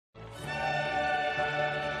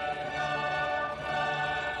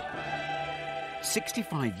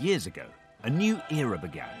"65 years ago, a new era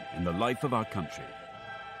began in the life of our country.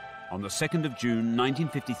 On the 2nd of June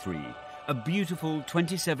 1953, a beautiful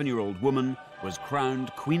 27-year-old woman was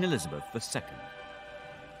crowned Queen Elizabeth II.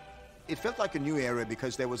 It felt like a new era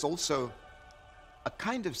because there was also a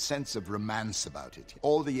kind of sense of romance about it.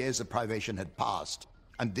 All the years of privation had passed,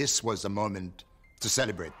 and this was a moment to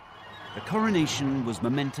celebrate. The coronation was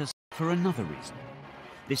momentous for another reason.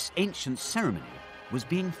 This ancient ceremony was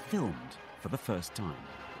being filmed for the first time.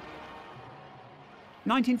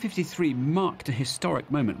 1953 marked a historic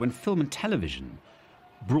moment when film and television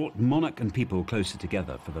brought monarch and people closer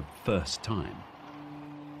together for the first time.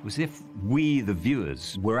 It was as if we, the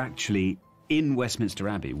viewers, were actually in Westminster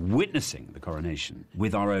Abbey witnessing the coronation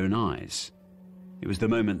with our own eyes. It was the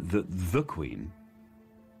moment that the Queen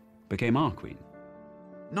became our Queen.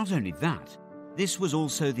 Not only that, this was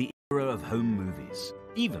also the era of home movies,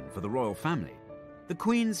 even for the royal family. The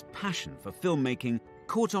Queen's passion for filmmaking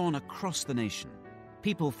caught on across the nation.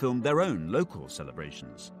 People filmed their own local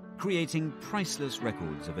celebrations, creating priceless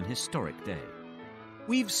records of an historic day.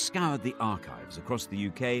 We've scoured the archives across the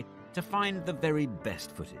UK to find the very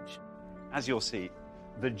best footage. As you'll see,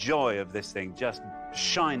 the joy of this thing just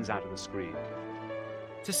shines out of the screen.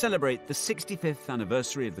 To celebrate the 65th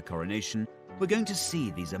anniversary of the coronation, we're going to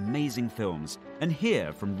see these amazing films and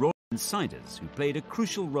hear from royal insiders who played a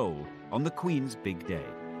crucial role on the Queen's big day.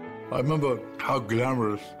 I remember how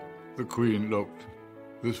glamorous the Queen looked,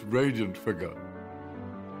 this radiant figure.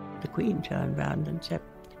 The Queen turned round and said,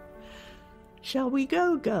 "Shall we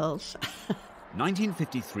go, girls?"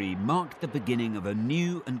 1953 marked the beginning of a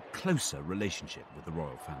new and closer relationship with the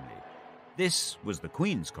royal family. This was the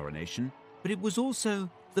Queen's coronation, but it was also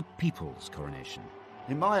the people's coronation.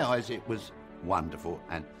 In my eyes, it was wonderful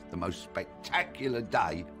and the most spectacular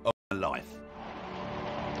day of my life.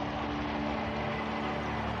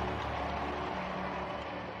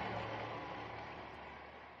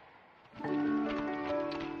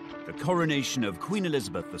 The coronation of Queen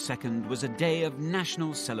Elizabeth II was a day of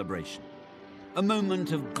national celebration, a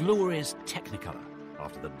moment of glorious technicolor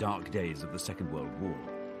after the dark days of the Second World War.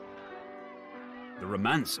 The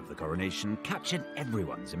romance of the coronation captured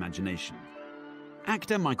everyone's imagination.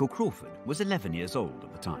 Actor Michael Crawford was 11 years old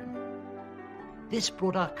at the time. This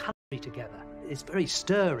brought our country together. It's very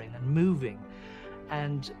stirring and moving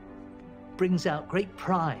and brings out great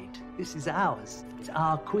pride. This is ours. It's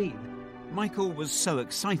our Queen. Michael was so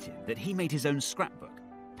excited that he made his own scrapbook,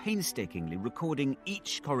 painstakingly recording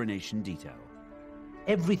each coronation detail.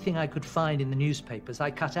 Everything I could find in the newspapers, I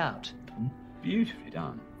cut out. Beautifully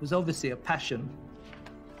done. It was obviously a passion.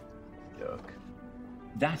 Look,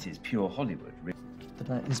 that is pure Hollywood. But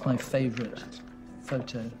that is my favourite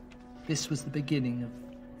photo. This was the beginning of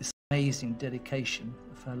this amazing dedication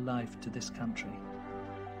of her life to this country.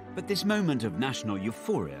 But this moment of national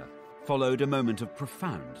euphoria followed a moment of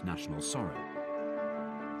profound national sorrow.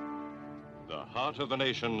 The heart of the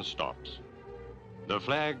nation stops. The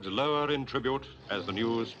flags lower in tribute as the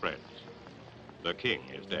news spreads. The king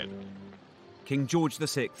is dead. King George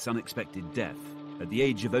VI's unexpected death, at the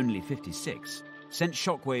age of only 56, sent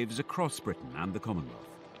shockwaves across Britain and the Commonwealth.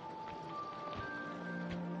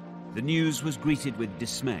 The news was greeted with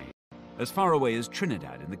dismay, as far away as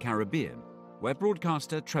Trinidad in the Caribbean, where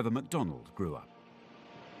broadcaster Trevor MacDonald grew up.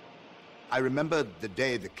 I remember the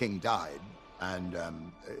day the king died, and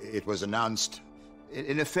it was announced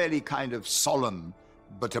in a fairly kind of solemn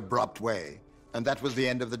but abrupt way. And that was the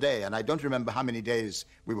end of the day. And I don't remember how many days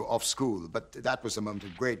we were off school, but that was a moment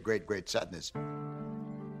of great, great, great sadness.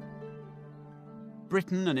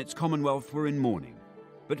 Britain and its Commonwealth were in mourning,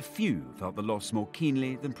 but few felt the loss more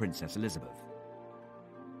keenly than Princess Elizabeth.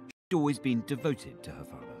 She'd always been devoted to her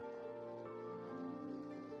father.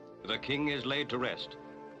 The king is laid to rest,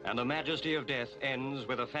 and the majesty of death ends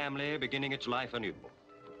with a family beginning its life anew.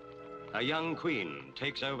 A young queen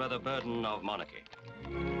takes over the burden of monarchy.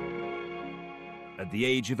 At the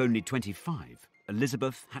age of only 25,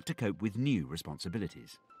 Elizabeth had to cope with new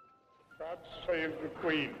responsibilities. God save the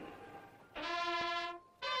Queen.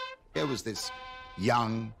 There was this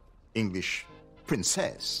young English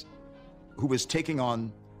princess who was taking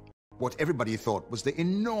on what everybody thought was the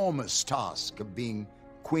enormous task of being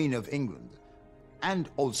Queen of England and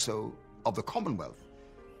also of the Commonwealth.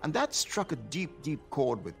 And that struck a deep, deep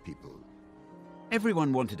chord with people.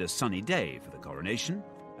 Everyone wanted a sunny day for the coronation,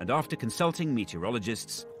 and after consulting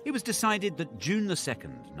meteorologists, it was decided that June the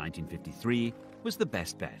 2nd, 1953, was the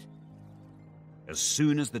best bet. As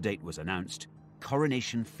soon as the date was announced,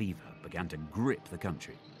 coronation fever began to grip the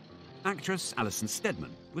country. Actress Alison Steadman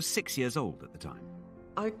was 6 years old at the time.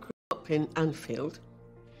 I grew up up in Anfield,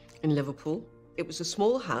 in Liverpool. It was a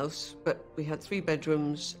small house, but we had 3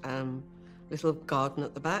 bedrooms, little garden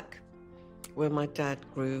at the back, where my dad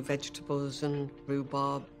grew vegetables and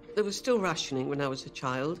rhubarb. There was still rationing when I was a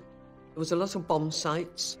child. There was a lot of bomb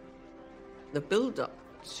sites. The build-up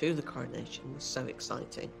to the coronation was so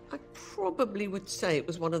exciting. I probably would say it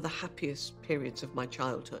was one of the happiest periods of my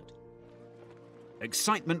childhood.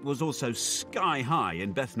 Excitement was also sky high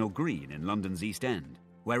in Bethnal Green in London's East End,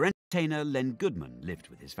 where entertainer Len Goodman lived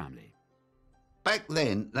with his family. Back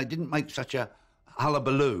then, they didn't make such a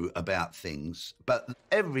hullabaloo about things, but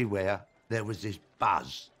everywhere there was this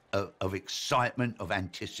buzz of excitement, of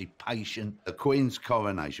anticipation. The Queen's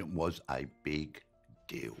coronation was a big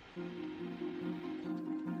deal.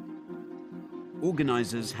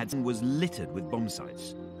 Organisers was littered with bomb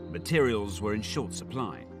sites. Materials were in short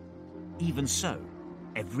supply. Even so,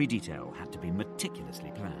 every detail had to be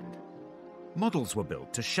meticulously planned. Models were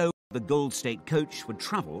built to show the Gold State coach would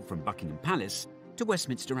travel from Buckingham Palace to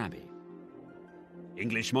Westminster Abbey.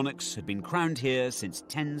 English monarchs had been crowned here since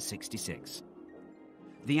 1066.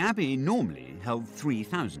 The Abbey normally held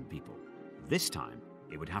 3,000 people. This time,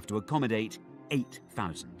 it would have to accommodate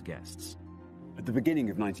 8,000 guests. At the beginning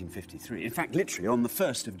of 1953, in fact, literally on the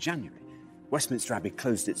 1st of January, Westminster Abbey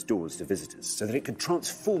closed its doors to visitors so that it could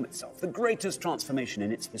transform itself, the greatest transformation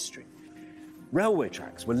in its history. Railway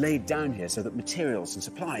tracks were laid down here so that materials and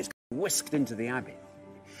supplies could be whisked into the Abbey.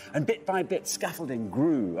 And bit by bit, scaffolding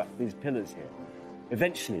grew up these pillars here.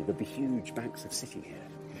 Eventually, there'd be huge banks of sitting here.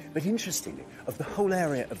 But interestingly, of the whole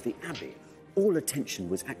area of the Abbey, all attention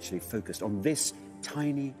was actually focused on this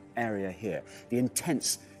tiny area here, the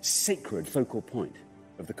intense, sacred focal point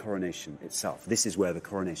of the coronation itself. This is where the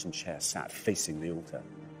coronation chair sat, facing the altar.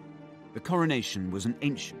 The coronation was an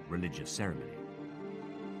ancient religious ceremony.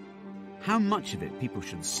 How much of it people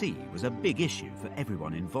should see was a big issue for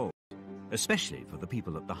everyone involved, especially for the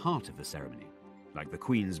people at the heart of the ceremony, like the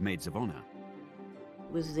Queen's maids of honour.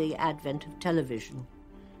 With the advent of television,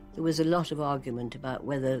 there was a lot of argument about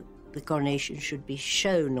whether the coronation should be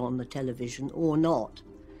shown on the television or not.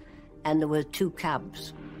 And there were 2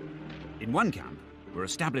 camps. In one camp were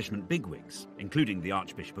establishment bigwigs, including the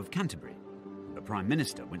Archbishop of Canterbury, and the Prime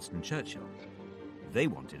Minister, Winston Churchill. They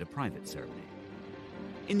wanted a private ceremony.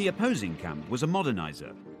 In the opposing camp was a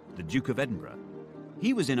moderniser, the Duke of Edinburgh.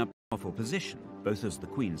 He was in a powerful position, both as the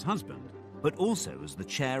Queen's husband, but also as the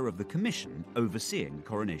chair of the commission overseeing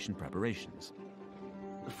coronation preparations.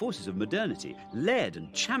 The forces of modernity, led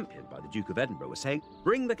and championed by the Duke of Edinburgh, were saying,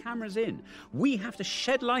 bring the cameras in. We have to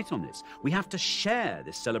shed light on this. We have to share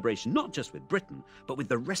this celebration, not just with Britain, but with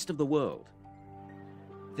the rest of the world.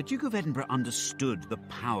 The Duke of Edinburgh understood the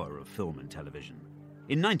power of film and television.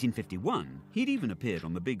 In 1951, he'd even appeared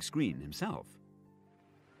on the big screen himself.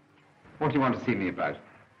 What do you want to see me about?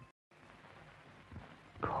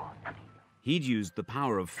 He'd used the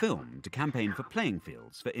power of film to campaign for playing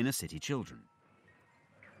fields for inner city children.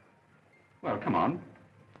 Well, come on.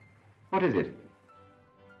 What is it?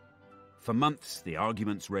 For months, the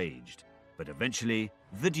arguments raged, but eventually,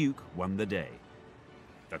 the Duke won the day.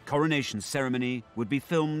 The coronation ceremony would be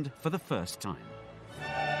filmed for the first time.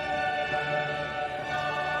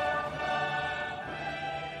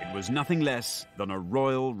 It was nothing less than a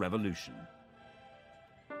royal revolution.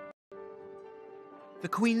 The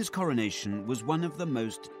Queen's coronation was one of the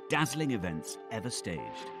most dazzling events ever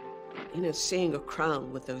staged. You know, seeing a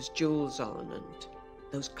crown with those jewels on and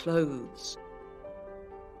those clothes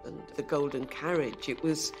and the golden carriage, it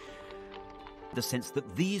was... The sense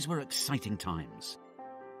that these were exciting times.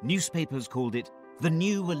 Newspapers called it the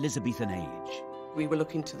new Elizabethan age. We were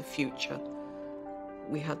looking to the future.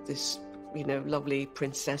 We had this, you know, lovely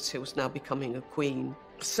princess who was now becoming a queen.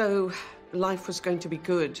 So life was going to be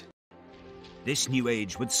good. This new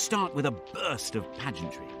age would start with a burst of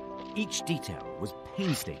pageantry. Each detail was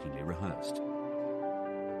painstakingly rehearsed.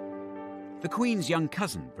 The Queen's young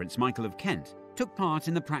cousin, Prince Michael of Kent, took part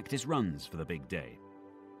in the practice runs for the big day.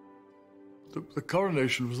 The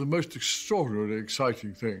coronation was the most extraordinarily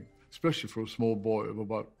exciting thing, especially for a small boy of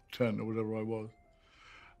about 10 or whatever I was.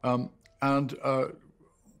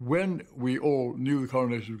 When we all knew the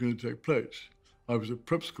coronation was going to take place, I was at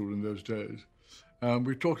prep school in those days, and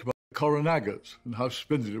we talked about coronagas and how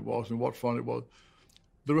splendid it was and what fun it was.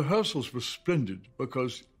 The rehearsals were splendid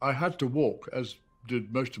because I had to walk, as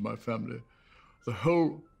did most of my family, the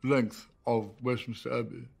whole length of Westminster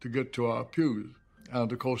Abbey to get to our pews.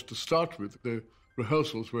 And, of course, to start with, the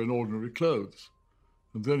rehearsals were in ordinary clothes.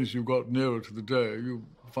 And then as you got nearer to the day, you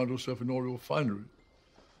found yourself in all your finery.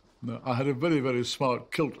 Now, I had a very, very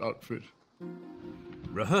smart kilt outfit.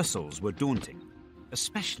 Rehearsals were daunting,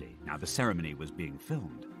 especially now the ceremony was being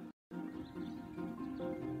filmed.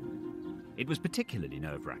 It was particularly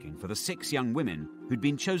nerve-wracking for the 6 young women who'd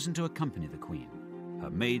been chosen to accompany the Queen, her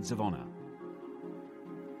maids of honour.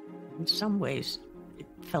 In some ways, it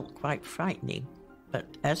felt quite frightening, but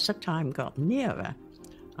as the time got nearer,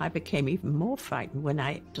 I became even more frightened when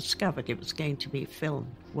I discovered it was going to be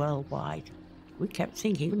filmed worldwide. We kept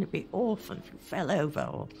thinking, wouldn't it be awful if you fell over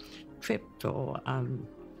or tripped or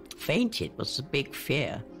fainted was the big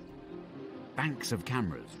fear. Banks of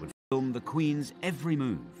cameras would film the Queen's every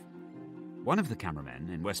move. One of the cameramen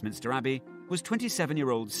in Westminster Abbey was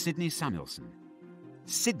 27-year-old Sidney Samuelson.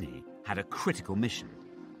 Sidney had a critical mission.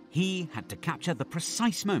 He had to capture the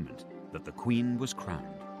precise moment that the Queen was crowned.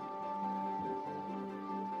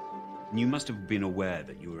 You must have been aware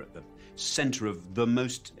that you were at the centre of the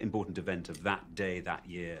most important event of that day, that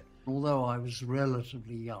year. Although I was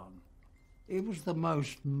relatively young, it was the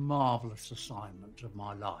most marvellous assignment of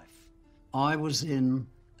my life. I was in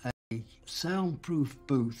a soundproof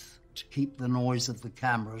booth to keep the noise of the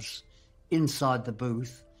cameras inside the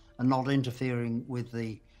booth and not interfering with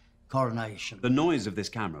the coronation. The noise of this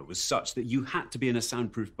camera was such that you had to be in a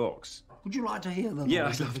soundproof box. Would you like to hear the noise? Yeah,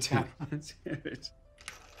 I'd love of the to. camera? Let's hear it.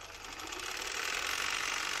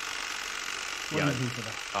 What do you think of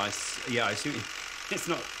that? I see.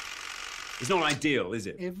 It's not ideal, is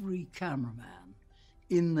it? Every cameraman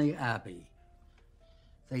in the Abbey,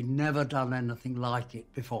 they'd never done anything like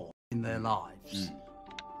it before in their lives.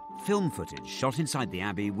 Film footage shot inside the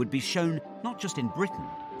Abbey would be shown not just in Britain,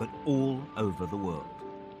 but all over the world.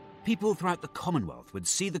 People throughout the Commonwealth would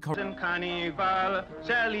see the Carnival,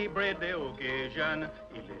 celebrate the occasion,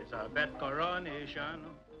 Elizabeth Coronation.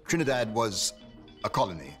 Trinidad was a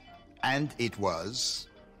colony, and it was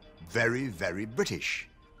very, very British.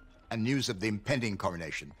 And news of the impending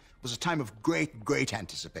coronation was a time of great, great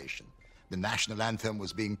anticipation. The national anthem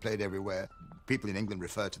was being played everywhere. People in England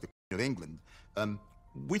referred to the Queen of England.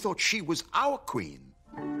 We thought she was our queen.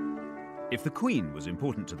 If the Queen was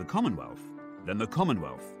important to the Commonwealth, then the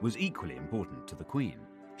Commonwealth was equally important to the Queen.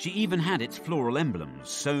 She even had its floral emblems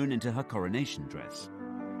sewn into her coronation dress.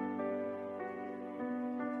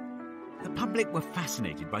 The public were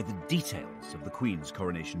fascinated by the details of the Queen's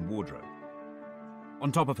coronation wardrobe.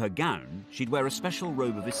 On top of her gown, she'd wear a special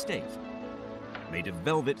robe of estate, made of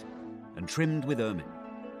velvet and trimmed with ermine.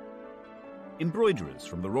 Embroiderers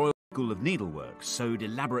from the Royal School of Needlework sewed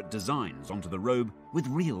elaborate designs onto the robe with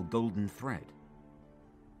real golden thread.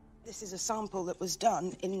 This is a sample that was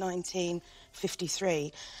done in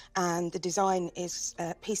 1953, and the design is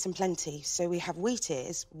peace and plenty. So we have wheat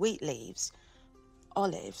ears, wheat leaves,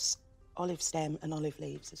 olives, olive stem and olive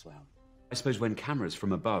leaves as well. I suppose when cameras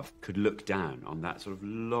from above could look down on that sort of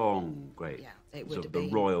long, great, it would sort of have the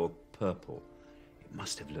been royal purple, it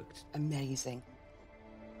must have looked amazing.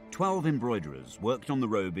 12 embroiderers worked on the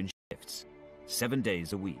robe in shifts, 7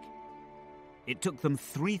 days a week. It took them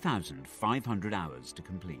 3,500 hours to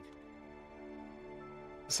complete.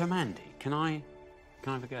 So, Mandy, can I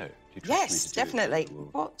have a go? Do you trust me Yes, to do definitely. it?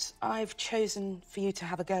 What I've chosen for you to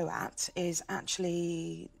have a go at is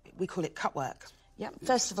actually, we call it cut work. Yep.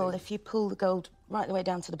 First of all, if you pull the gold right the way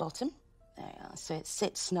down to the bottom, there you are, so it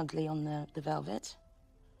sits snugly on the velvet.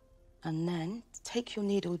 And then take your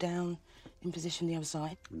needle down in position the other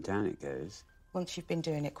side. And down it goes. Once you've been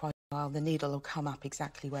doing it quite a while, the needle will come up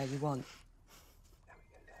exactly where you want.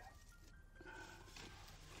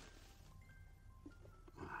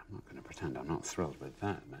 I'm not going to pretend I'm not thrilled with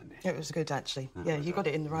that, Mandy. It was good, actually. Yeah, you got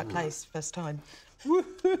it in the right place first time.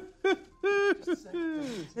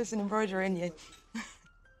 There's an embroidery in you.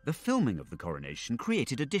 The filming of the coronation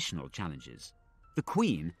created additional challenges. The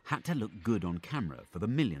Queen had to look good on camera for the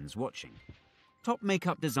millions watching. Top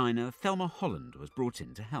makeup designer Thelma Holland was brought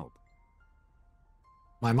in to help.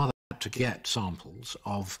 My mother had to get samples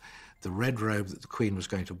of the red robe that the Queen was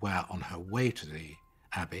going to wear on her way to the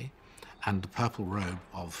Abbey and the purple robe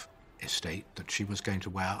of estate that she was going to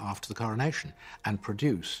wear after the coronation, and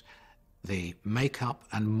produce the makeup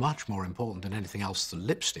and, much more important than anything else, the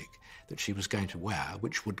lipstick that she was going to wear,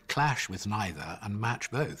 which would clash with neither and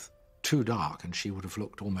match both. Too dark and she would have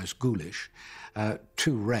looked almost ghoulish,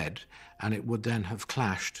 too red and it would then have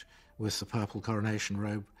clashed with the purple coronation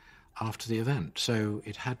robe after the event. So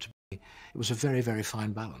it had to be, it was a very, very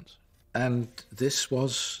fine balance. And this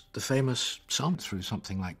was the famous sum through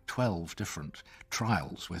something like 12 different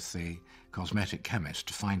trials with the cosmetic chemist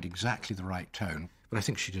to find exactly the right tone. But I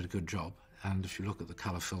think she did a good job. And if you look at the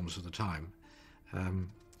colour films of the time,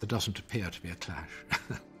 there doesn't appear to be a clash.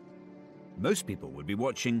 Most people would be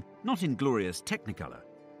watching not in glorious Technicolor,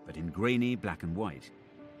 but in grainy black and white.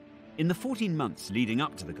 In the 14 months leading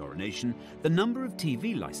up to the coronation, the number of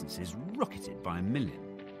TV licenses rocketed by 1 million.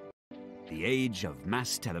 The age of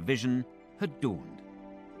mass television had dawned.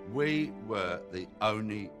 We were the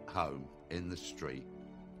only home in the street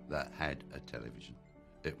that had a television.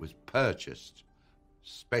 It was purchased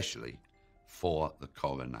specially for the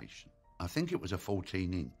coronation. I think it was a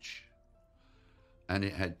 14-inch. And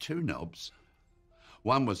it had two knobs.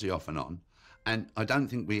 One was the off and on, and I don't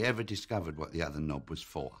think we ever discovered what the other knob was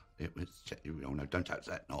for. It was, oh no, don't touch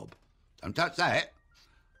that knob. Don't touch that.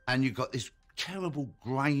 And you got this terrible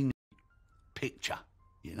grainy picture,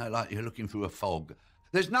 you know, like you're looking through a fog.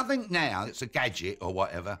 There's nothing now that's a gadget or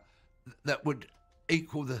whatever that would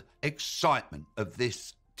equal the excitement of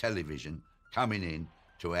this television coming in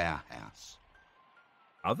to our house.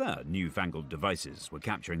 Other newfangled devices were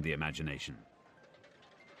capturing the imagination.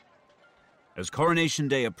 As Coronation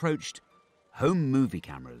Day approached, home movie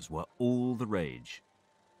cameras were all the rage.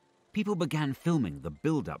 People began filming the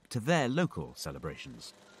build-up to their local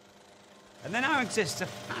celebrations. And there now exists a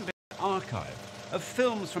fabulous archive of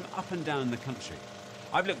films from up and down the country.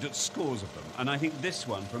 I've looked at scores of them, and I think this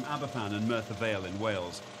one from Aberfan and Merthyr Vale in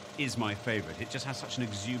Wales is my favourite. It just has such an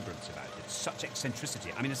exuberance about it, such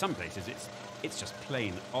eccentricity. I mean, in some places it's just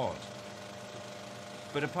plain odd.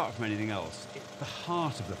 But apart from anything else, the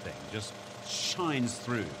heart of the thing just shines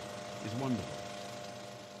through. It's wonderful.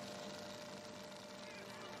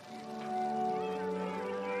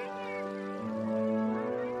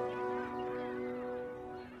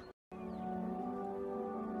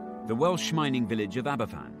 The Welsh mining village of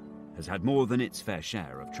Aberfan has had more than its fair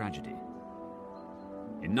share of tragedy.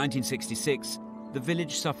 In 1966, the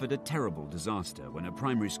village suffered a terrible disaster when a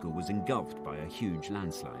primary school was engulfed by a huge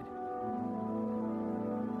landslide.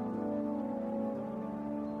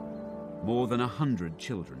 More than 100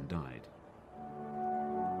 children died.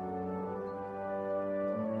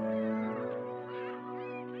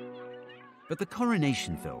 But the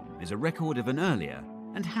Coronation film is a record of an earlier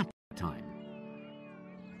and happier time.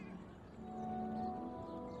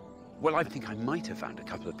 Well, I think I might have found a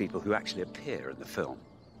couple of people who actually appear in the film.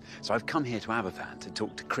 So I've come here to Aberfan to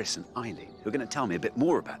talk to Chris and Eileen, who are going to tell me a bit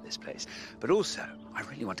more about this place. But also, I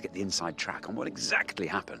really want to get the inside track on what exactly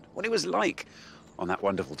happened, what it was like on that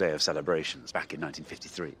wonderful day of celebrations back in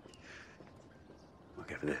 1953. I'll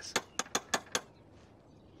go for this.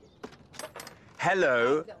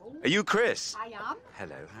 Hello. Hello. Are you Chris? I am.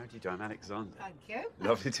 Hello. How do you do? I'm Alexander. Thank you.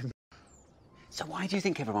 Lovely to meet you. So why do you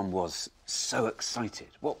think everyone was so excited?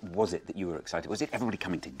 What was it that you were excited? Was it everybody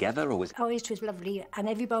coming together, or was it... Oh, it was lovely. And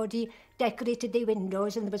everybody decorated their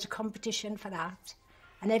windows, and there was a competition for that.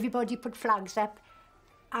 And everybody put flags up.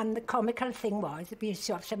 And the comical thing was that we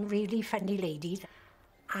saw some really funny ladies.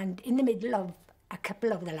 And in the middle of a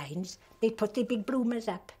couple of the lines, they put their big bloomers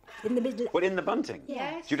up. In the middle. What, in the bunting?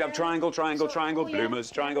 Yes. You'd have triangle, triangle, triangle, bloomers,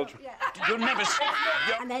 triangle... You'll never...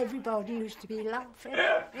 And everybody used to be laughing.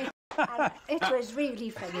 And it was really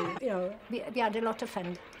funny, you know. We had a lot of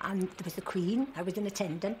fun. And there was the Queen. I was an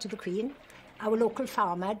attendant to the Queen. Our local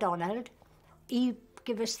farmer, Donald, he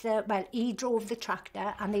gave us he drove the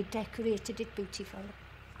tractor and they decorated it beautiful.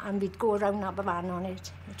 And we'd go around Aberfan on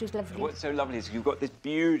it. It was lovely. What's so lovely is you've got this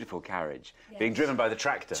beautiful carriage being driven by the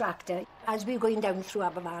tractor. Tractor. As we were going down through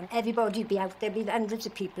Aberfan, everybody'd be out there, there'd be hundreds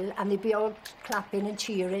of people, and they'd be all clapping and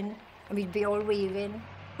cheering, and we'd be all waving.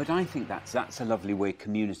 But I think that's a lovely way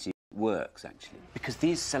community works, actually, because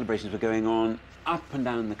these celebrations were going on up and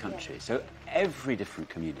down the country, so every different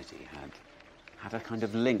community had a kind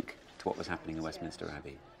of link to what was happening in Westminster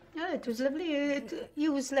Abbey. Yeah, it was lovely.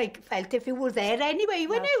 You was like felt if you were there anyway,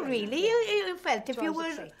 weren't you? Really, you felt if you were.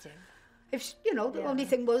 Exciting. If you know, the only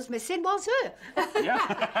thing was missing was her.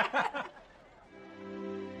 Yeah.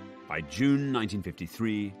 By June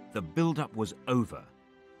 1953, the build-up was over.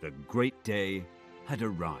 The great day had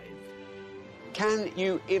arrived. Can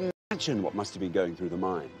you imagine what must have been going through the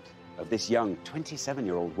mind of this young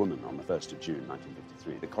 27-year-old woman on the 1st of June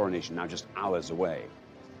 1953, the coronation now just hours away?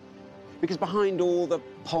 Because behind all the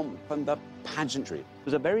pomp and the pageantry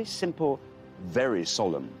was a very simple, very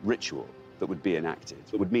solemn ritual that would be enacted.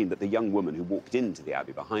 It would mean that the young woman who walked into the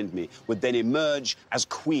Abbey behind me would then emerge as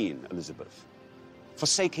Queen Elizabeth,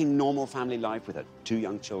 forsaking normal family life with her 2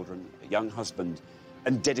 young children, a young husband,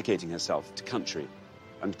 and dedicating herself to country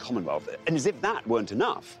and Commonwealth. And as if that weren't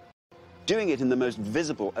enough, doing it in the most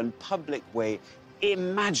visible and public way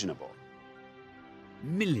imaginable.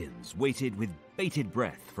 Millions waited with bated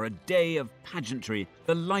breath for a day of pageantry,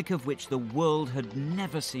 the like of which the world had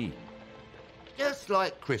never seen. Just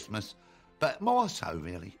like Christmas, but more so,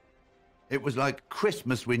 really. It was like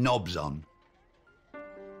Christmas with knobs on.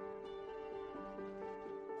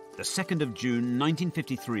 The 2nd of June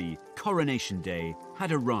 1953, Coronation Day,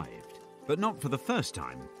 had arrived. But not for the first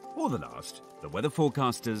time, or the last. The weather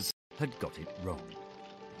forecasters had got it wrong.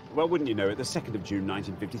 Well, wouldn't you know it, the 2nd of June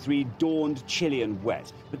 1953 dawned chilly and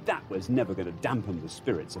wet, but that was never going to dampen the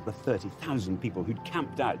spirits of the 30,000 people who'd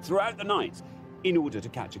camped out throughout the night in order to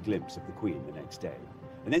catch a glimpse of the Queen the next day.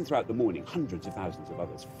 And then throughout the morning, hundreds of thousands of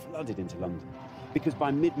others flooded into London, because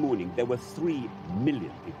by mid-morning there were 3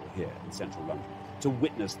 million people here in central London to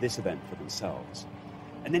witness this event for themselves.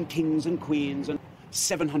 And then kings and queens and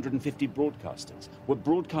 750 broadcasters were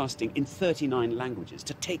broadcasting in 39 languages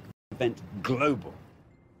to take the event global.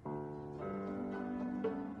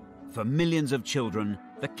 For millions of children,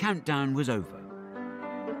 the countdown was over.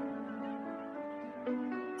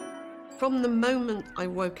 From the moment I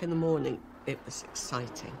woke in the morning, it was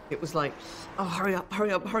exciting. It was like, oh, hurry up,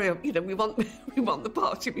 hurry up, hurry up. You know, we want the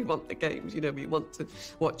party, we want the games, you know, we want to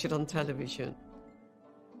watch it on television.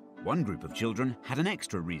 One group of children had an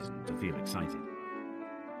extra reason to feel excited.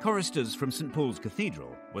 Choristers from St. Paul's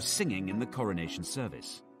Cathedral were singing in the coronation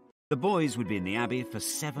service. The boys would be in the Abbey for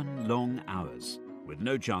 7 long hours, with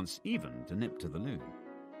no chance even to nip to the loo.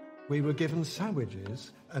 We were given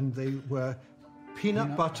sandwiches, and they were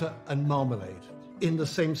peanut butter and marmalade in the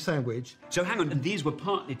same sandwich. So hang on, and these were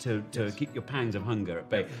partly to keep your pangs of hunger at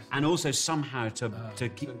bay, and also somehow to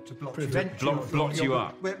blot you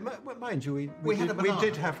up. Well, mind you, we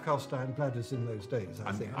did have cast iron bladders in those days,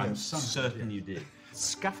 I think. I'm certain you did.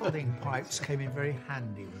 Scaffolding pipes came in very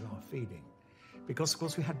handy with our feeding, because, of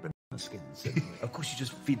course, we had banana skins. Of course, you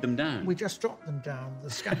just feed them down. We just dropped them down the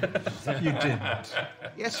scaffoldings. You didn't?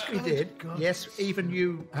 Yes, we did. God. Yes, even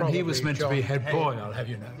you probably, and he was meant John, to be head boy, I'll have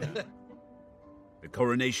you know. The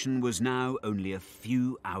coronation was now only a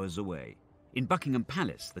few hours away. In Buckingham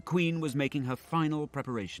Palace, the Queen was making her final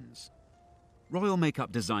preparations. Royal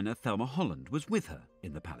makeup designer Thelma Holland was with her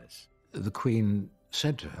in the palace. The Queen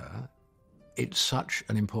said to her, "It's such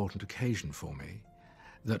an important occasion for me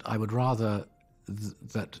that I would rather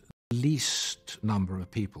that the least number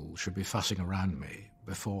of people should be fussing around me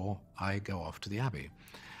before I go off to the Abbey.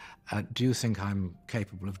 Do you think I'm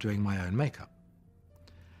capable of doing my own makeup?"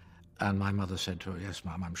 And my mother said to her, "Yes,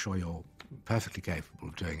 Mum, I'm sure you're perfectly capable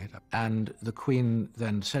of doing it." And the Queen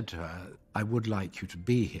then said to her, "I would like you to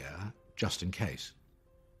be here just in case."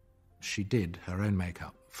 She did her own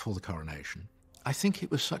makeup for the coronation. I think it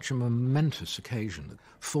was such a momentous occasion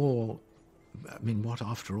for, what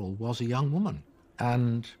after all was a young woman.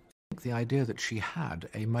 And I think the idea that she had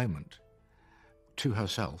a moment to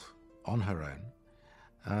herself on her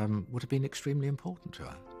own would have been extremely important to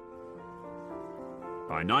her.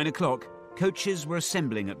 By 9 o'clock, coaches were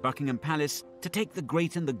assembling at Buckingham Palace to take the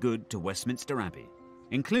great and the good to Westminster Abbey,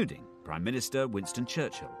 including Prime Minister Winston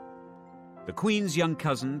Churchill. The Queen's young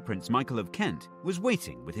cousin, Prince Michael of Kent, was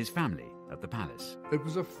waiting with his family at the palace. It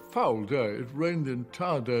was a foul day. It rained the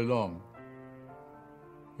entire day long.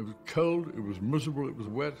 It was cold, it was miserable, it was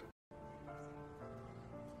wet.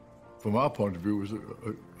 From our point of view, it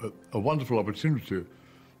was a wonderful opportunity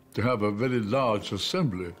to have a very large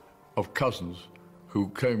assembly of cousins who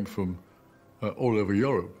came from all over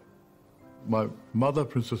Europe. My mother,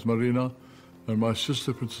 Princess Marina, and my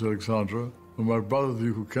sister, Princess Alexandra, and my brother, the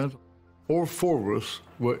Duke of Kent. All 4 of us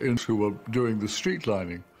who were doing the street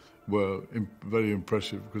lining were very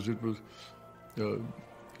impressive, because it was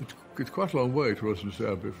it's quite a long way to Westminster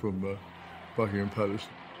Abbey from Buckingham Palace.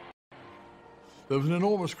 There was an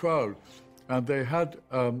enormous crowd, and they had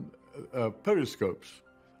periscopes,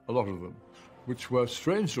 a lot of them, which were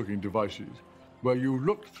strange-looking devices, where you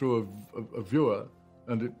looked through a viewer,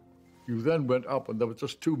 and you then went up, and there were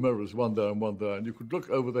just 2 mirrors, one there and one there, and you could look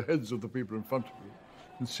over the heads of the people in front of you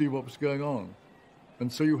and see what was going on.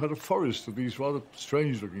 And so you had a forest of these rather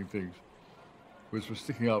strange-looking things, which were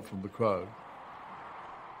sticking out from the crowd.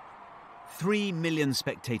 3 million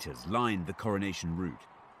spectators lined the coronation route.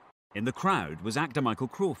 In the crowd was actor Michael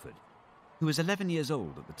Crawford, who was 11 years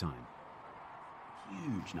old at the time.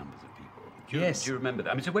 Huge numbers of people. Do you remember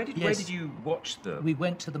that? So where did you watch the... We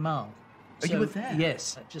went to the Markle. Oh, you were there?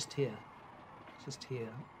 Yes, just here. Just here.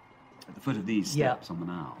 At the foot of these steps on the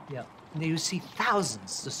Mall. Yeah. And you see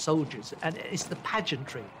thousands of soldiers, and it's the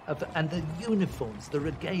pageantry and the uniforms, the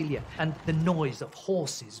regalia, and the noise of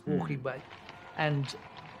horses walking by, and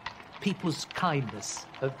people's kindness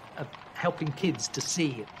of helping kids to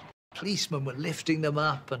see. Policemen were lifting them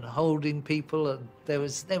up and holding people, and there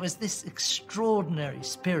was this extraordinary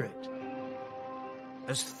spirit.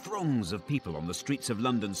 As throngs of people on the streets of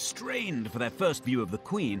London strained for their first view of the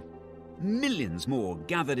Queen, millions more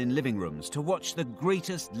gathered in living rooms to watch the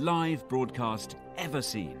greatest live broadcast ever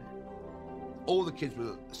seen. All the kids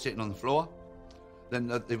were sitting on the floor.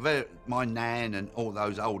 Then my nan and all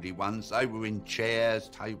those oldie ones, they were in chairs,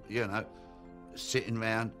 sitting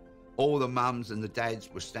round. All the mums and the dads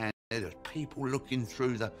were standing There's people looking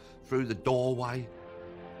through the doorway.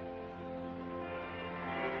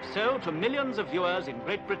 So, to millions of viewers in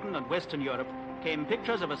Great Britain and Western Europe came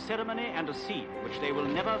pictures of a ceremony and a scene which they will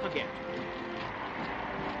never forget.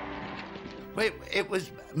 It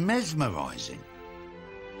was mesmerising.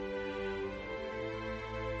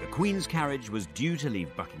 The Queen's carriage was due to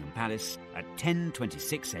leave Buckingham Palace at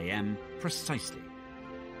 10:26 a.m. precisely.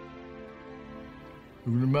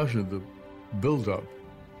 You can imagine the build-up,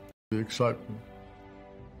 the excitement.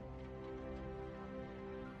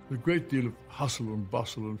 A great deal of hustle and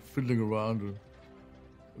bustle and fiddling around and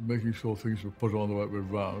making sure things were put on the right way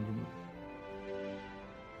round. And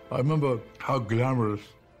I remember how glamorous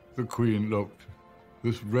the Queen looked,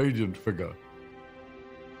 this radiant figure.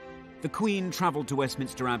 The Queen travelled to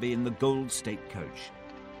Westminster Abbey in the Gold State coach.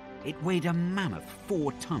 It weighed a mammoth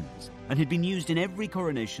 4 tons and had been used in every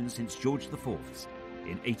coronation since George IV's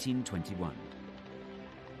in 1821.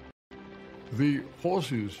 The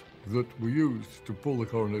horses that were used to pull the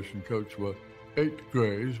coronation coach were 8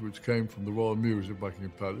 greys, which came from the Royal Mews at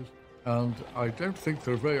Buckingham Palace, and I don't think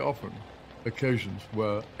there are very often occasions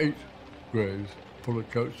where 8 greys pull a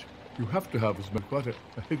coach. You have to have as many, quite a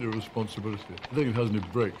heavy responsibility. I think it has any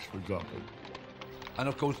brakes, for example. And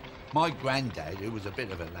of course, my granddad, who was a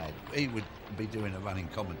bit of a lad, he would be doing a running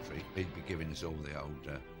commentary. He'd be giving us all the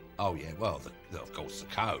old, oh yeah, well, of course, the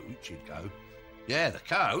coach, you'd go. Yeah, the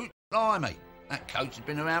coach, blimey. That coach had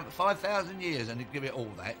been around for 5,000 years, and he'd give it all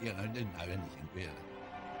that, you know, didn't know anything, really.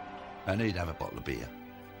 And he'd have a bottle of beer,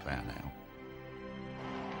 Crown Ale.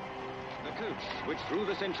 The coach, which through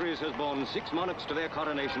the centuries has borne 6 monarchs to their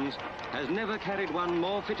coronations, has never carried one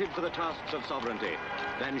more fitted for the tasks of sovereignty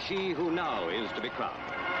than she who now is to be crowned.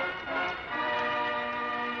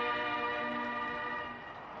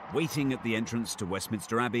 Waiting at the entrance to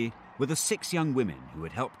Westminster Abbey were the 6 young women who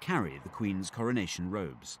had helped carry the Queen's coronation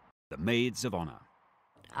robes, the Maids of Honour.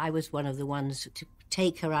 I was one of the ones to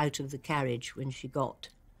take her out of the carriage when she got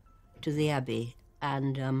to the Abbey,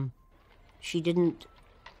 and she didn't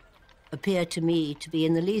appear to me to be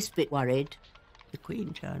in the least bit worried. The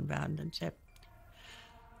Queen turned round and said,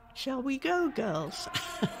 "Shall we go, girls?"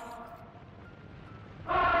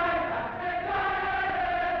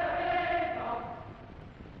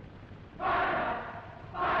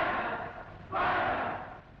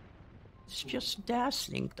 It's just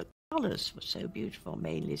dazzling. The colours were so beautiful,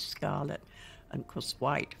 mainly scarlet and, of course,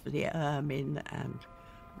 white for the ermine, and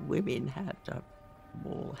women had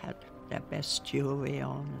all had their best jewellery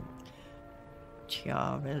on, and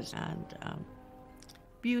tiaras, and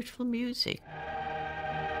beautiful music.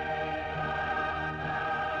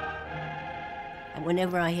 And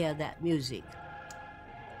whenever I hear that music,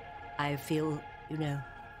 I feel, you know,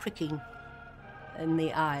 pricking in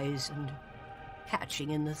the eyes and catching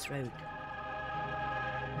in the throat.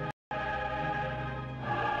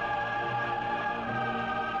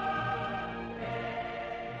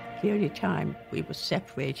 The only time we were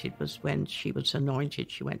separated was when she was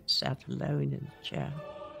anointed. She went and sat alone in the chair.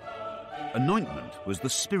 Anointment was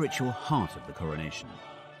the spiritual heart of the coronation.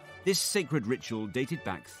 This sacred ritual dated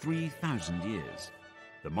back 3,000 years.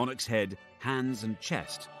 The monarch's head, hands and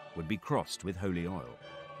chest would be crossed with holy oil.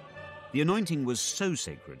 The anointing was so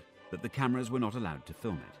sacred that the cameras were not allowed to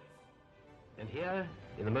film it. And here,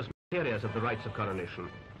 in the most mysterious of the rites of coronation,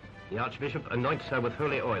 the Archbishop anoints her with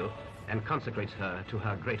holy oil and consecrates her to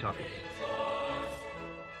her great office.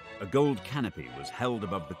 A gold canopy was held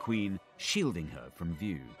above the Queen, shielding her from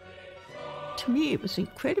view. To me, it was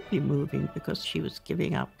incredibly moving because she was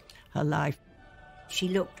giving up her life. She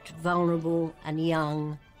looked vulnerable and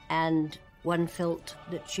young, and one felt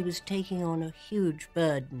that she was taking on a huge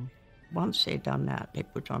burden. Once they'd done that, they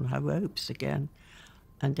put on her robes again,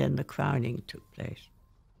 and then the crowning took place.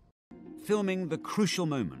 Filming the crucial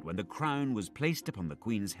moment when the crown was placed upon the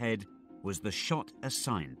Queen's head was the shot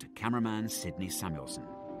assigned to cameraman Sidney Samuelson.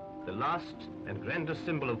 The last and grandest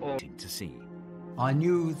symbol of all to see. I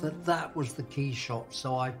knew that that was the key shot,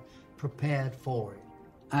 so I prepared for it.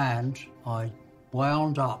 And I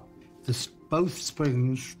wound up both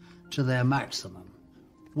springs to their maximum.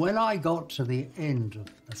 When I got to the end of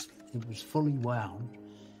this, it was fully wound,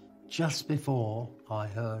 just before I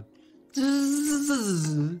heard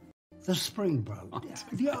the spring broke.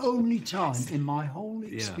 The only time in my whole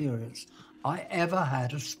experience I ever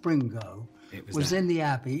had a spring go was in the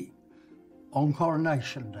Abbey on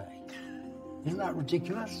Coronation Day. Isn't that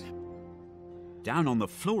ridiculous? Down on the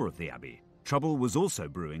floor of the Abbey, trouble was also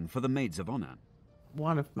brewing for the Maids of Honour.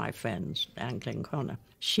 One of my friends, Anne Connor,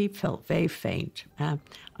 she felt very faint. I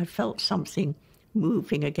felt something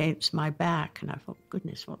moving against my back, and I thought,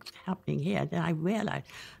 goodness, what's happening here? Then I realised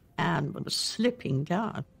Anne was slipping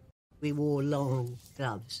down. We wore long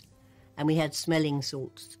gloves, and we had smelling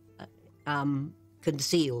salts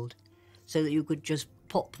concealed so that you could just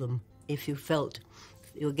pop them if you felt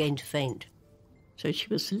you were going to faint. So she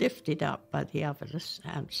was lifted up by the others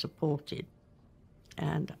and supported.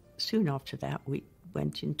 And soon after that, we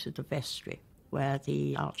went into the vestry, where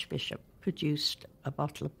the Archbishop produced a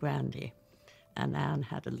bottle of brandy, and Anne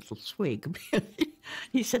had a little swig.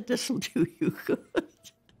 He said, "This'll do you good."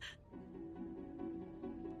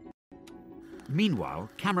 Meanwhile,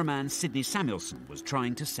 cameraman Sidney Samuelson was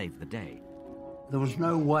trying to save the day. There was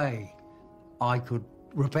no way I could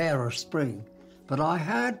repair a spring, but I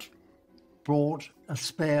had brought a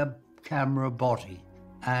spare camera body,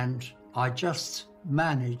 and I just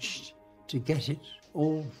managed to get it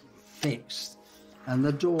all fixed, and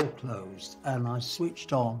the door closed, and I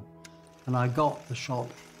switched on, and I got the shot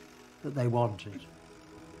that they wanted.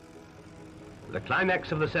 The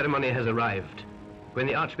climax of the ceremony has arrived, when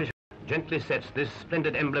the Archbishop gently sets this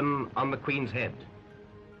splendid emblem on the Queen's head.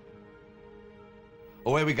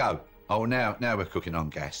 Oh, here we go. Oh, now we're cooking on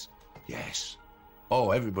gas. Yes.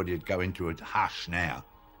 Oh, everybody would go into a hush now.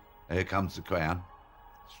 Here comes the crown.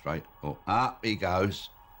 Straight. Oh, up he goes.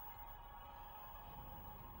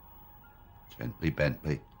 Gently,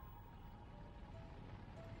 Bentley.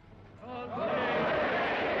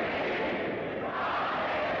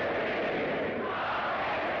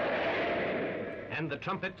 And the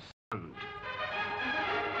trumpets sound.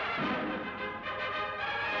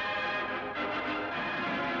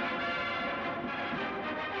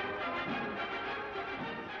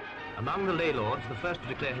 Among the lay lords, the first to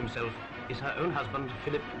declare himself is her own husband,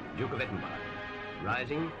 Philip, Duke of Edinburgh.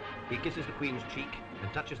 Rising, he kisses the Queen's cheek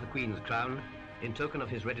and touches the Queen's crown in token of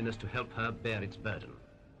his readiness to help her bear its burden.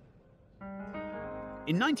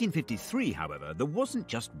 In 1953, however, there wasn't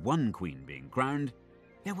just one Queen being crowned,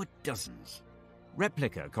 there were dozens.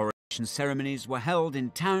 Replica coronation ceremonies were held in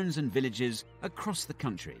towns and villages across the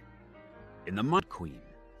country. In the Mud Queen.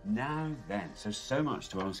 Now then, so much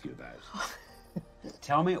to ask you about.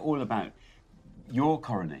 Tell me all about your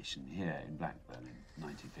coronation here in Blackburn in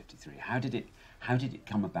 1953. How did it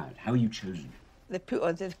come about? How were you chosen? They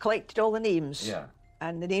collected all the names. Yeah.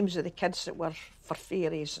 And the names of the kids that were for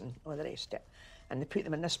fairies and all the rest of it. And they put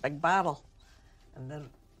them in this big barrel. And then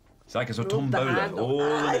it's like a sort of tombola, all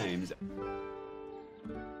the names.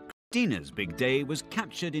 Christina's big day was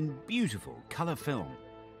captured in beautiful colour film.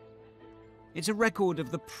 It's a record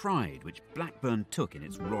of the pride which Blackburn took in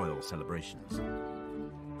its royal celebrations.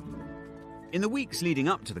 In the weeks leading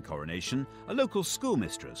up to the coronation, a local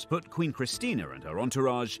schoolmistress put Queen Christina and her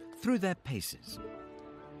entourage through their paces.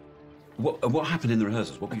 What happened in the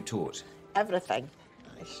rehearsals? What were you taught? Everything.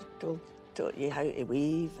 I taught you how to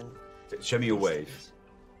wave and... Show me your wave.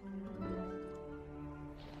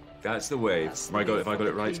 That's the wave. Have I got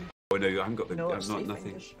it right? Oh no, I haven't got the. No, I've not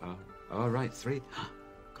nothing. Oh right, three.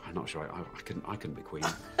 God, I'm not sure. I couldn't be queen.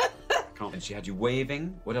 Can't. And she had you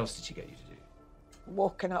waving. What else did she get you to do?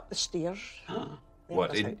 Walking up the stairs.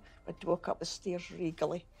 What? I'd walk up the stairs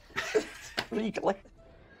regally. Regally.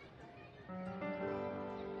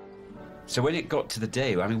 So when it got to the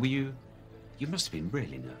day, I mean, were you? You must have been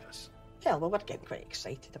really nervous. Yeah, well, we're getting quite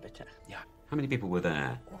excited about it. Yeah. How many people were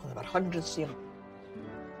there? Oh, there were hundreds here.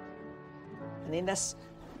 And then this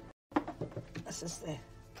is the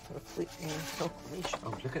proclamation.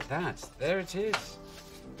 Oh, look at that. There it is.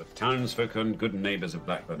 The townsfolk and good neighbours of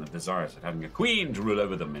Blackburn are desirous of having a queen to rule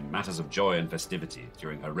over them in matters of joy and festivity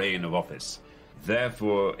during her reign of office.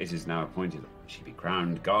 Therefore, it is now appointed that she be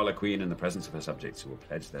crowned Gala Queen in the presence of her subjects who will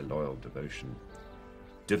pledge their loyal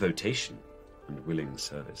devotation and willing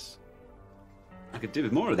service. I could do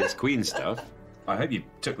with more of this Queen stuff. I hope you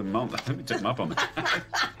took them up. I hope you took them up on that.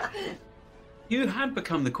 You had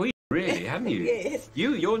become the Queen, really, hadn't you? Yes.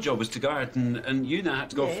 Your job was to go out and you now had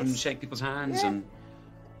to go off and shake people's hands and...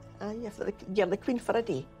 You're the Queen for a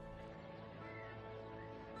day.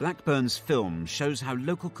 Blackburn's film shows how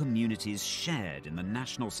local communities shared in the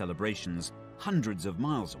national celebrations hundreds of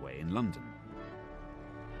miles away in London.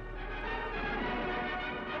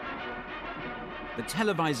 The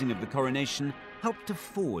televising of the coronation helped to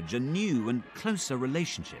forge a new and closer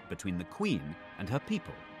relationship between the Queen and her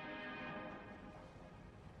people.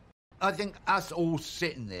 I think us all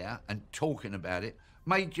sitting there and talking about it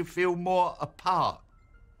made you feel more a part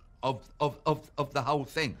of the whole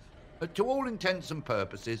thing. But to all intents and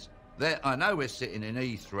purposes, I know we're sitting in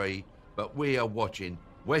E3, but we are watching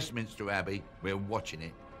Westminster Abbey. We're watching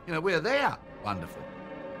it. You know, we're there. Wonderful.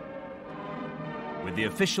 With the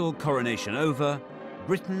official coronation over,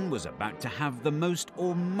 Britain was about to have the most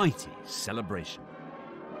almighty celebration.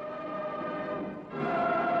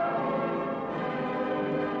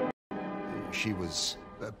 she was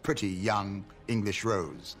a pretty young English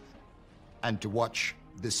rose. And to watch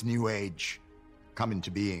this new age come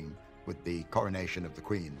into being with the coronation of the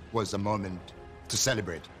Queen was a moment to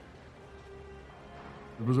celebrate.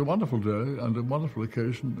 It was a wonderful day and a wonderful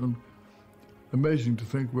occasion, and amazing to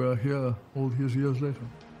think we're here all these years later.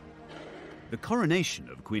 The coronation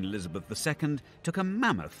of Queen Elizabeth II took a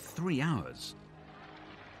mammoth 3 hours.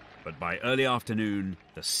 But by early afternoon,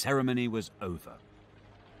 the ceremony was over.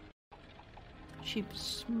 She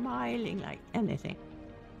was smiling like anything.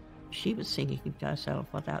 She was thinking to herself,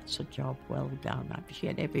 well, that's a job well done. She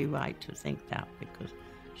had every right to think that because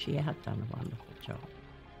she had done a wonderful job.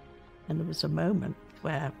 And there was a moment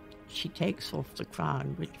where she takes off the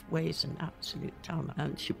crown, which weighs an absolute ton,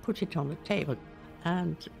 and she put it on the table.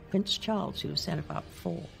 And Prince Charles, who was then about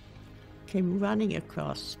 4, came running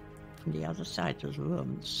across from the other side of the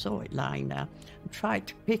room, saw it lying there, and tried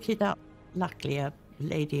to pick it up. Luckily, a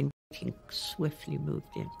lady in waiting swiftly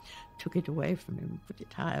moved in, took it away from him, and put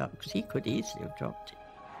it higher up, because he could easily have dropped it.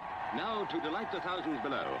 Now, to delight the thousands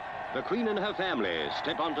below, the Queen and her family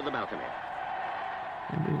step onto the balcony.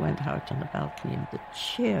 And we went out on the balcony, and the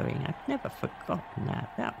cheering, I've never forgotten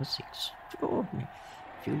that. That was extraordinary.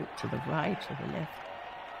 If you look to the right or the left,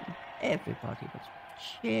 everybody was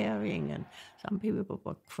cheering, and some people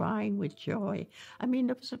were crying with joy. I mean,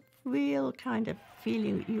 there was a real kind of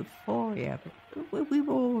feeling of euphoria, but we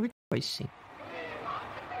were all rejoicing.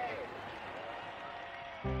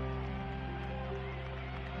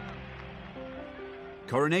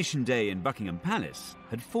 Coronation Day in Buckingham Palace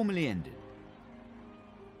had formally ended.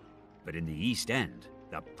 But in the East End,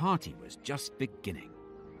 the party was just beginning.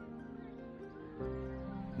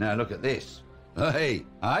 Now look at this. Hey,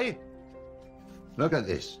 hey? Look at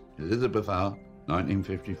this. Elizabeth R,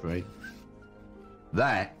 1953.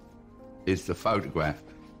 That is the photograph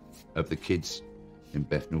of the kids in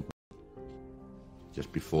Bethnal Green,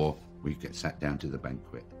 just before we get sat down to the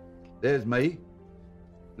banquet. There's me,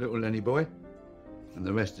 little Lenny boy, and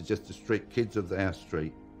the rest are just the street kids of our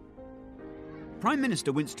street. Prime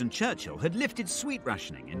Minister Winston Churchill had lifted sweet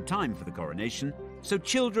rationing in time for the coronation so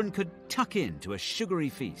children could tuck in to a sugary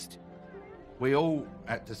feast. We all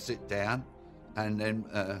had to sit down and then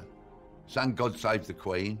sang God Save the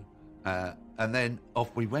Queen, and then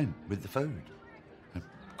off we went with the food. And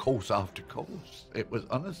course after course. It was,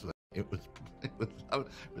 honestly, it was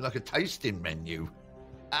like a tasting menu.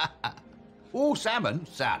 Oh, salmon,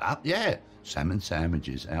 sat up, yeah. Salmon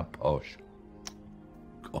sandwiches, how posh.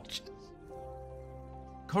 Gorgeous.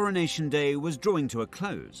 Coronation Day was drawing to a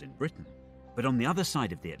close in Britain, but on the other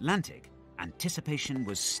side of the Atlantic, anticipation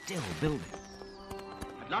was still building.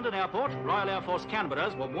 At London Airport, Royal Air Force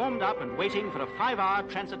Canberras were warmed up and waiting for a 5-hour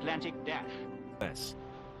transatlantic dash. Yes.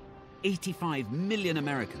 85 million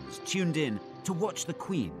Americans tuned in to watch the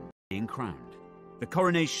Queen being crowned. The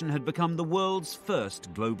coronation had become the world's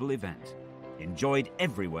first global event, enjoyed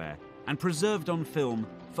everywhere and preserved on film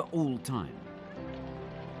for all time.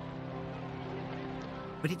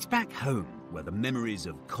 But it's back home where the memories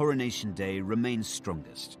of Coronation Day remain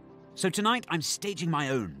strongest. So tonight I'm staging my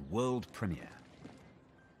own world premiere.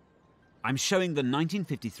 I'm showing the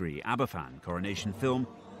 1953 Aberfan coronation film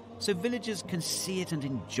so villagers can see it and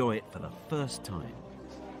enjoy it for the first time.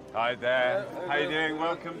 Hi there. How you doing?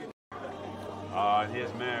 Welcome. Ah, and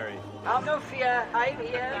here's Mary. Oh, no fear. I'm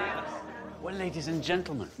here. Well, ladies and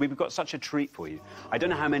gentlemen, we've got such a treat for you. I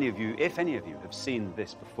don't know how many of you, if any of you, have seen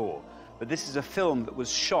this before, but this is a film that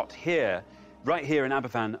was shot here, right here in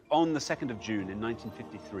Aberfan, on the 2nd of June in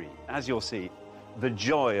 1953. As you'll see, the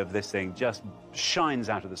joy of this thing just shines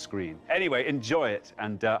out of the screen. Anyway, enjoy it,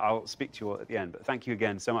 and I'll speak to you all at the end. But thank you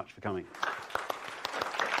again so much for coming.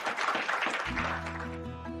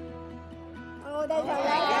 Oh, there's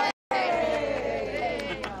a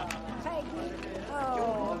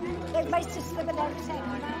Oh, there's my sister with that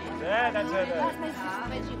second. There, that's her there. That's my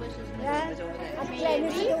sister. Yeah, and Glenn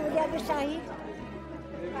is over the other side.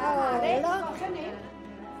 Oh, look.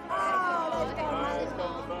 Oh,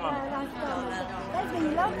 that's me,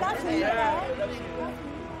 look, that's me there.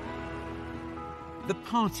 The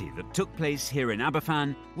party that took place here in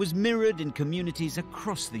Aberfan was mirrored in communities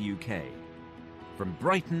across the UK. From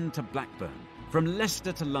Brighton to Blackburn, from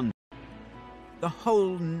Leicester to London, the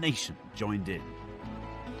whole nation joined in.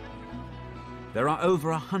 There are over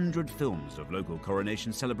 100 films of local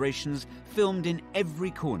coronation celebrations filmed in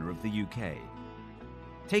every corner of the UK.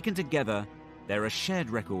 Taken together, they're a shared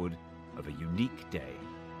record of a unique day.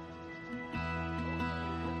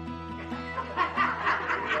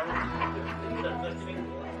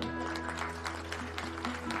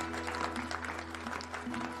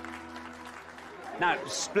 Now,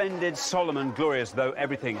 splendid, solemn and glorious though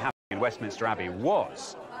everything happening in Westminster Abbey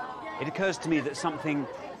was, it occurs to me that something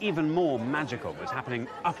even more magical was happening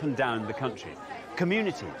up and down the country.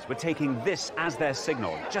 Communities were taking this as their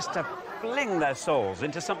signal, just to fling their souls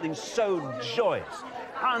into something so joyous,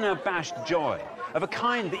 unabashed joy, of a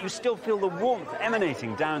kind that you still feel the warmth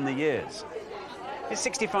emanating down the years. It's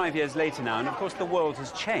 65 years later now, and of course the world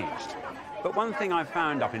has changed. But one thing I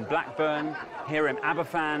found up in Blackburn, here in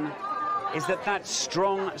Aberfan, is that that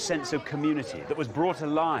strong sense of community that was brought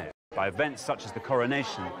alive by events such as the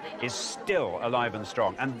Coronation is still alive and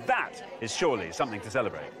strong, and that is surely something to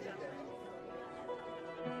celebrate.